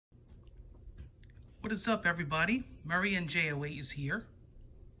What is up, everybody? Murray and J08 is here.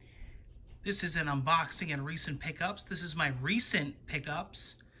 This is an unboxing and recent pickups. This is my recent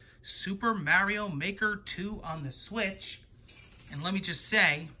pickups. Super Mario Maker 2 on the Switch. And let me just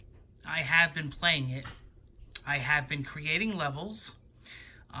say, I have been playing it. I have been creating levels.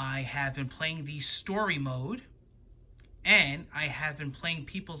 I have been playing the story mode. And I have been playing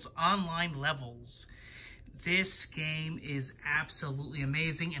people's online levels. This game is absolutely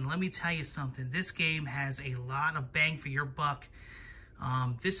amazing, and let me tell you something. This game has a lot of bang for your buck.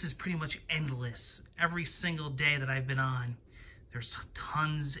 This is pretty much endless. Every single day that I've been on, there's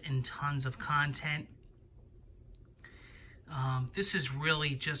tons and tons of content. This is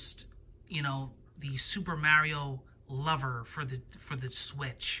really just, you know, the Super Mario lover for the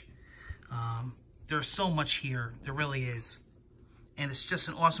Switch. There's so much here. There really is. And it's just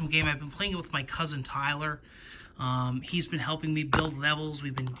an awesome game. I've been playing it with my cousin Tyler. He's been helping me build levels.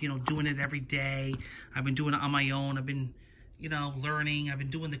 We've been, doing it every day. I've been doing it on my own. I've been, learning. I've been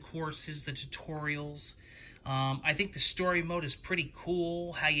doing the courses, the tutorials. I think the story mode is pretty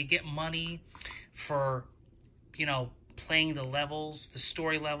cool. How you get money for, playing the levels, the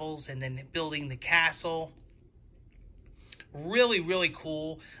story levels, and then building the castle. Really, really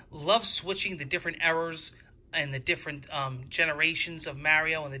cool. Love switching the different errors and the different generations of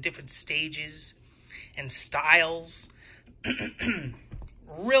Mario and the different stages and styles.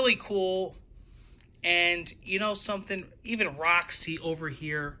 Really cool. And you know something? Even Roxy over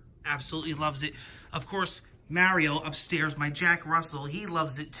here absolutely loves it. Of course, Mario upstairs, my Jack Russell, he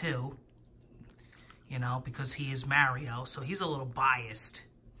loves it too. Because he is Mario, so he's a little biased.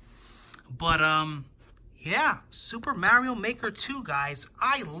 But, yeah, Super Mario Maker 2, guys.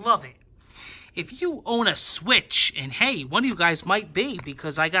 I love it. If you own a Switch, and hey, one of you guys might be,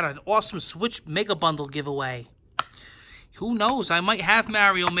 because I got an awesome Switch Mega Bundle giveaway. Who knows? I might have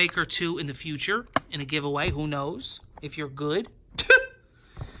Mario Maker 2 in the future in a giveaway. Who knows? If you're good.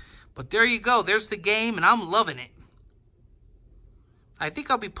 But there you go. There's the game, and I'm loving it. I think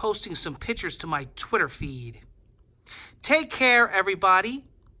I'll be posting some pictures to my Twitter feed. Take care, everybody.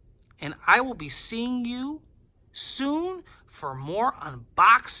 And I will be seeing you soon for more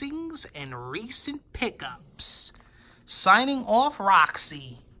unboxings and recent pickups. Signing off,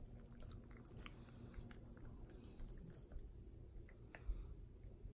 Roxy.